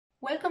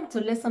Welcome to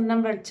lesson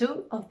number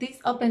 2 of this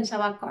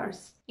OpenXava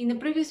course. In the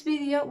previous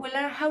video, we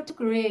learned how to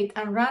create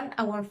and run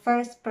our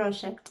first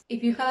project.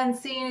 If you haven't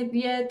seen it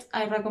yet,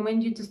 I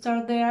recommend you to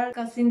start there,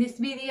 because in this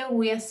video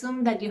we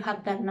assume that you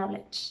have that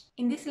knowledge.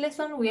 In this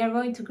lesson, we are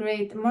going to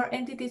create more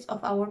entities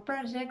of our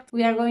project,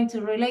 we are going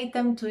to relate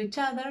them to each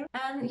other,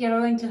 and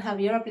you're going to have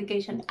your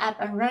application up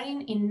and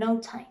running in no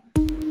time.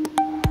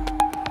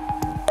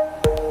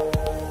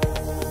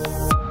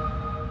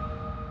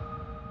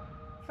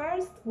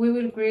 First, we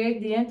will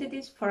create the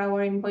entities for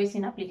our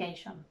invoicing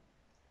application.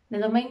 The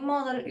domain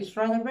model is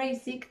rather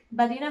basic,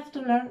 but enough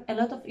to learn a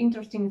lot of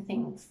interesting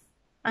things.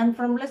 And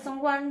from lesson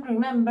 1,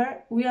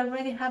 remember, we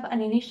already have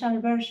an initial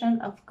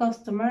version of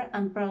customer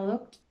and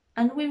product,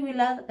 and we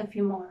will add a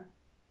few more.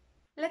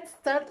 Let's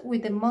start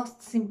with the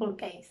most simple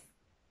case.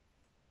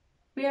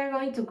 We are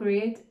going to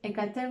create a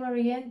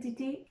category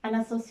entity and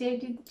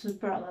associate it to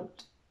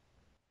product.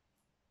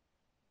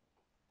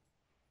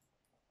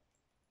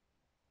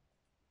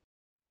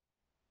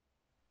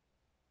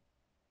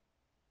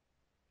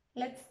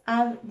 Let's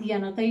add the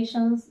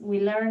annotations we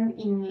learned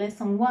in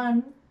lesson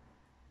 1.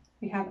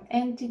 We have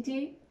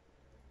entity,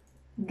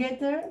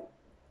 getter,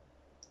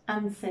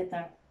 and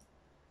setter.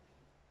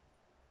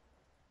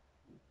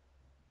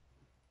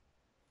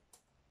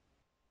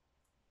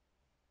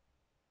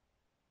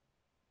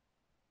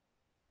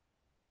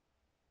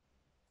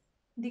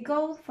 The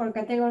code for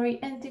category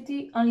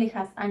entity only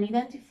has an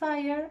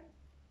identifier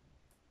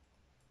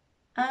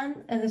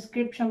and a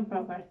description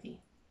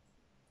property.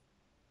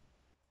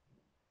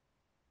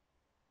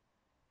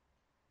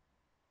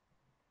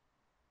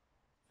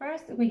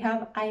 First, we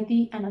have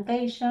ID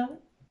annotation,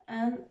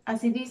 and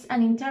as it is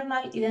an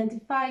internal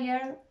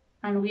identifier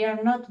and we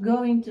are not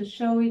going to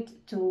show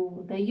it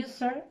to the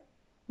user,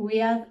 we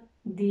add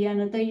the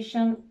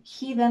annotation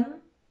hidden.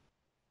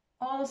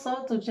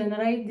 Also, to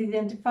generate the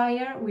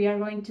identifier, we are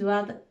going to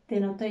add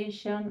the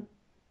notation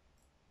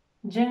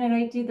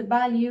generated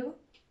value.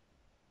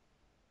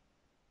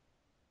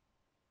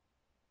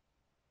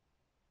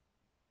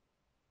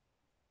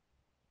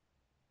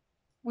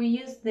 We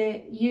use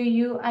the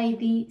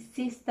UUID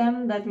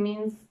system, that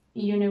means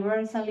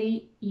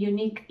universally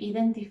unique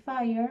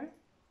identifier,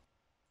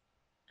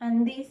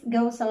 and this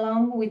goes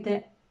along with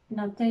the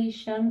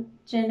notation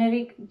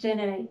generic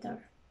generator.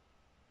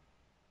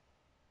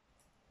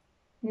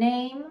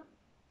 Name,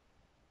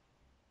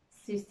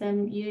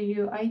 system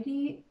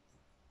UUID,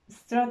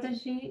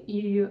 strategy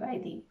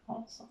UUID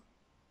also.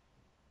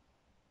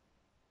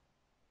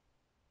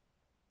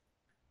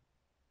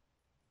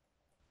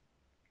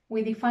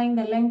 We define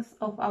the length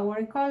of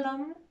our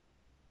column.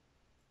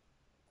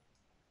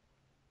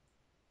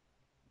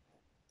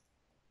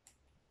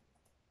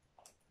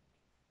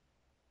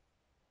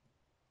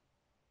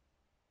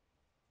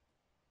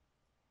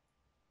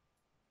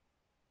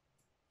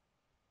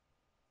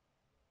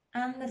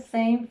 And the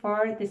same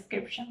for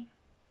description.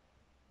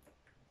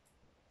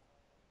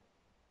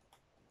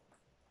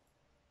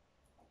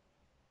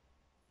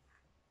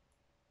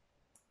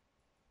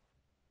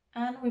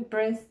 And we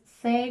press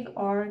Save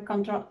or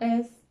Ctrl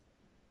S,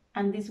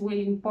 and this will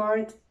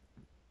import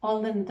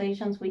all the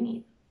notations we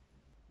need.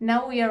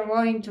 Now we are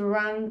going to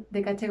run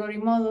the category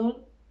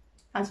module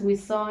as we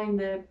saw in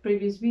the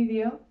previous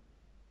video.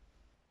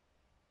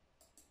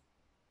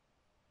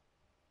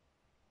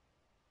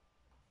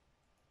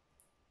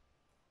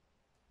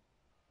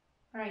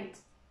 Right,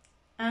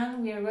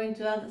 and we are going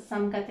to add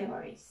some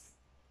categories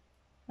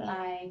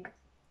like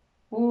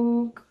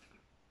book,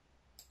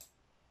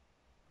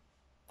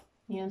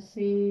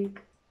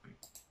 music,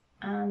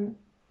 and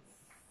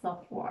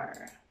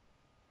software.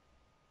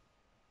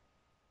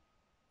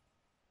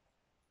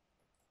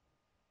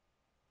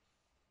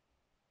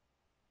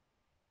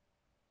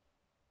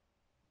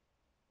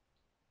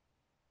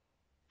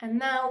 And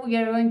now we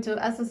are going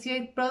to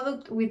associate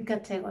product with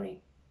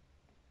category.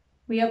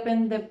 We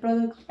open the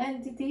product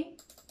entity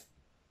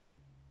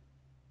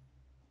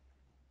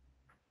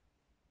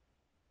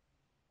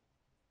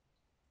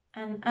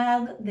and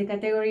add the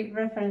category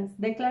reference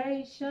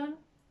declaration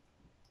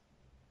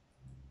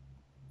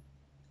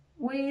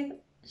with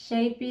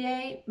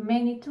ShapePA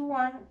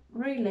ManyToOne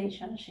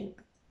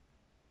relationship.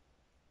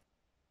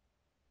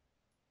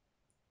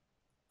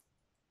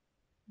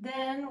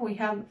 Then we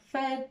have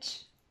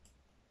fetch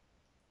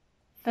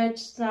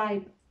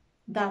type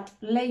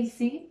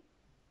 .lazy,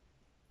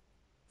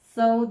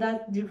 so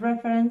that the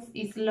reference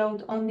is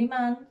load on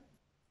demand.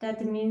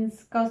 That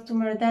means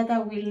customer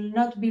data will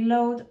not be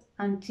loaded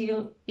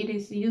until it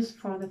is used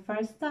for the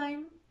first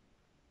time.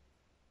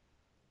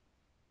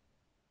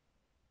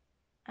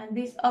 And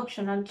this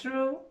optional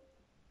true,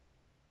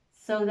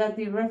 so that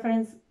the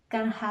reference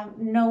can have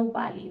no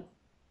value.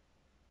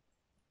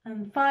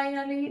 And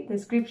finally,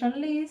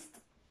 description list,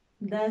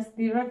 thus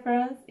the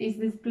reference is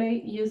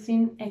displayed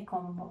using a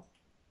combo.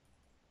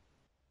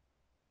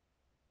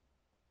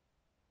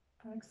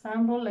 For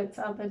example, let's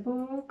add the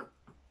book,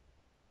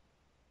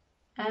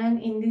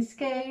 and in this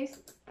case,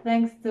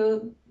 thanks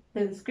to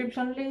the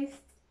description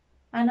list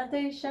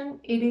annotation,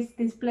 it is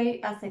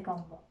displayed as a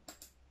combo.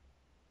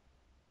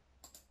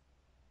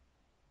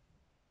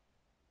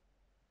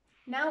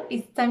 Now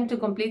it's time to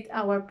complete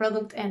our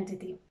product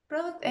entity.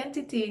 Product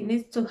entity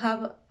needs to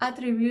have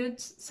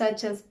attributes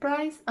such as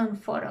price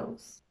and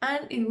photos,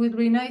 and it would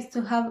be nice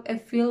to have a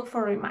field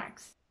for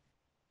remarks.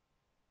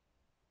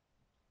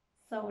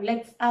 So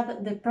let's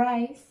add the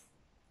price.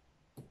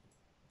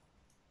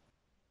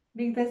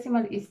 Big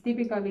decimal is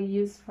typically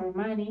used for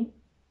money,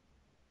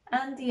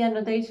 and the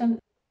annotation.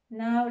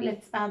 Now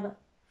let's add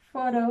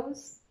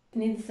photos.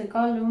 Needs a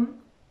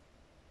column,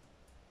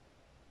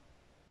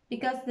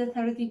 because the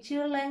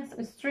 32 length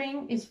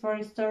string is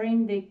for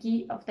storing the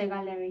key of the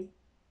gallery.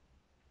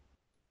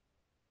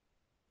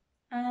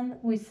 And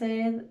we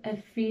said a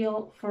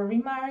field for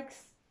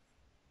remarks.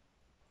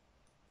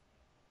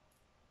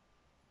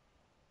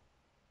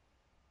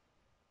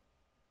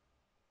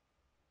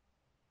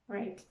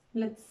 Great.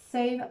 Let's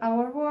save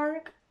our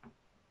work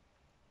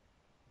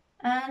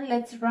and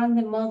let's run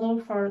the model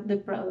for the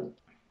product.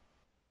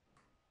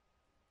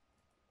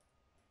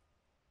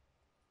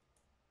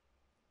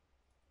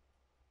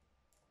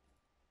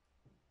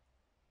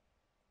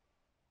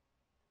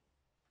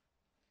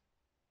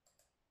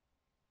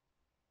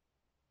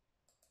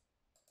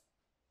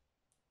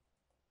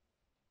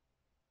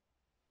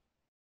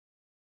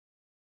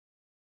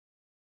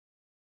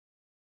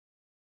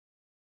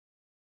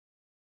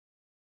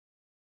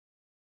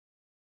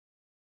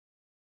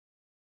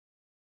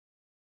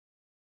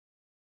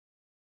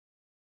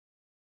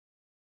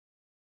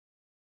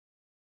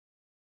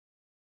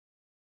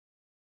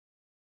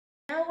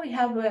 Now we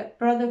have a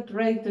product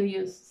ready to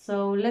use,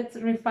 so let's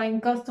refine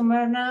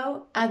customer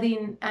now,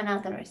 adding an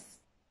address.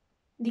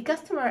 The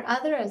customer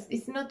address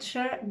is not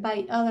shared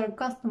by other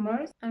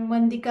customers, and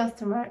when the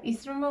customer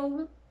is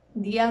removed,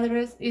 the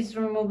address is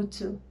removed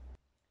too.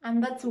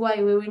 And that's why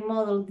we will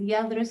model the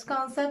address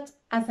concept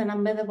as an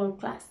embeddable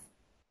class.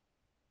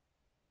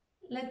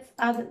 Let's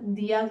add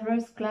the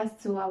address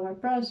class to our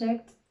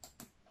project.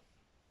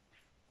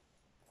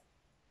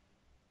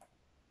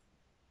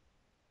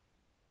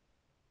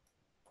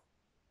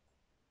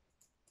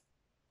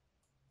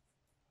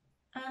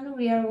 And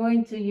we are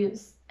going to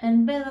use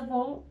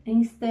Embeddable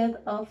instead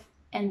of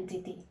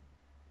entity.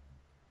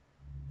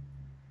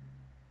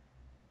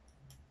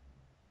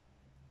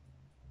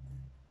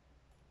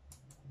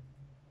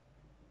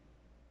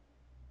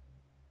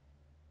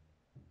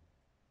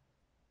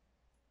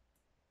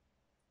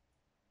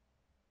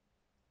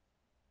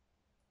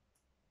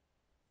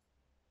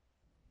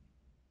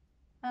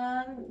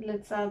 And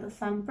let's add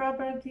some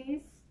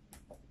properties.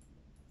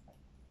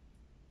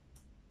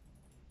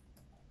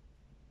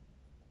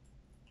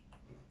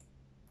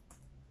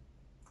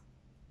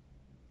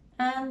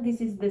 And this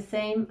is the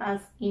same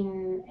as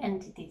in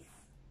entities.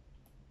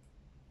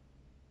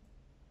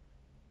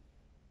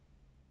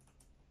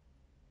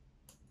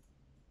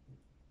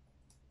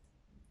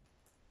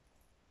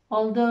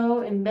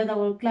 Although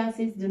embeddable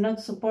classes do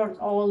not support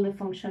all the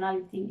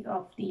functionality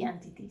of the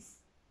entities.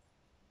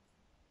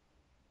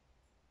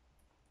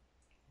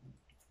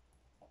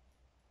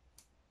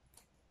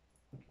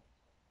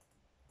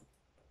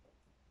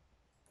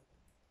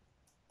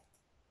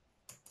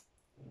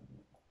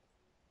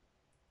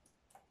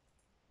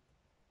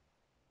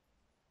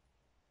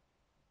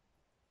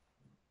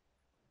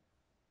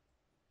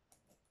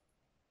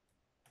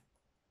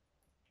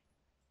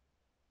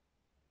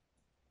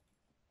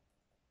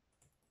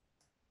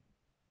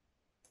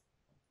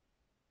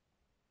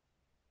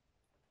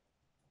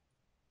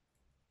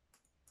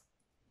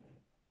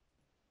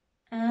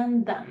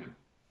 And done.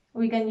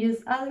 We can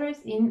use address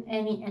in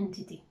any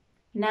entity.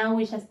 Now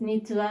we just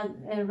need to add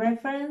a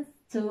reference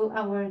to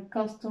our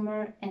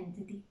customer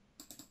entity.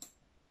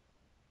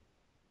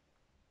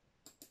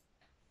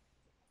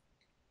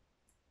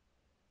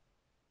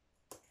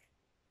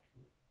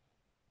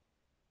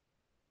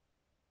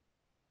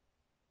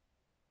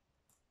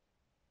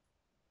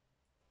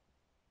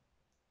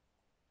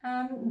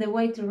 And the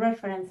way to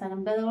reference an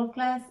embeddable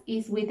class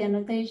is with the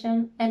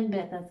notation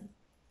embedded.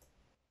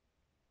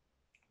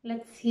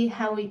 Let's see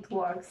how it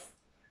works.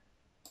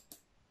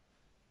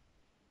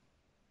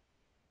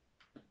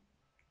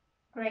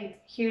 Great,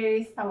 here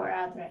is our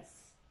address.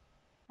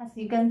 As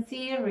you can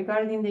see,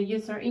 regarding the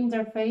user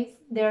interface,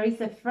 there is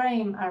a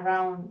frame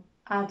around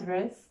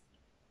address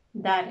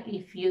that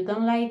if you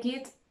don't like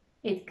it,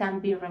 it can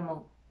be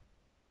removed.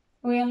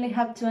 We only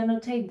have to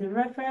annotate the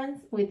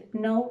reference with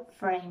no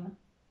frame.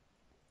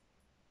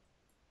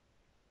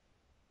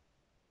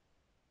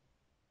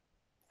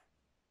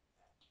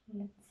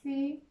 Let's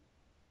see.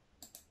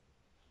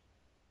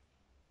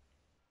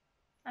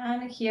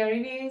 And here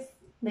it is,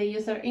 the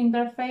user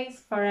interface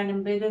for an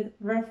embedded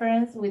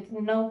reference with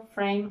no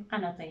frame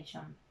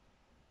annotation.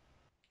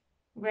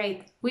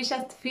 Great, we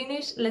just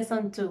finished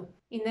lesson 2.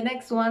 In the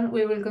next one,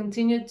 we will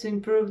continue to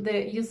improve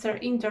the user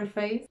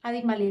interface,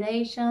 adding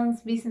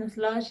validations, business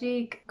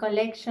logic,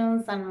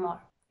 collections, and more.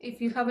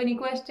 If you have any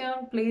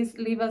question, please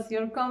leave us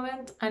your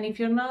comment, and if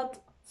you're not,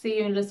 see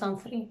you in lesson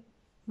 3.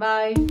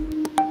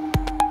 Bye!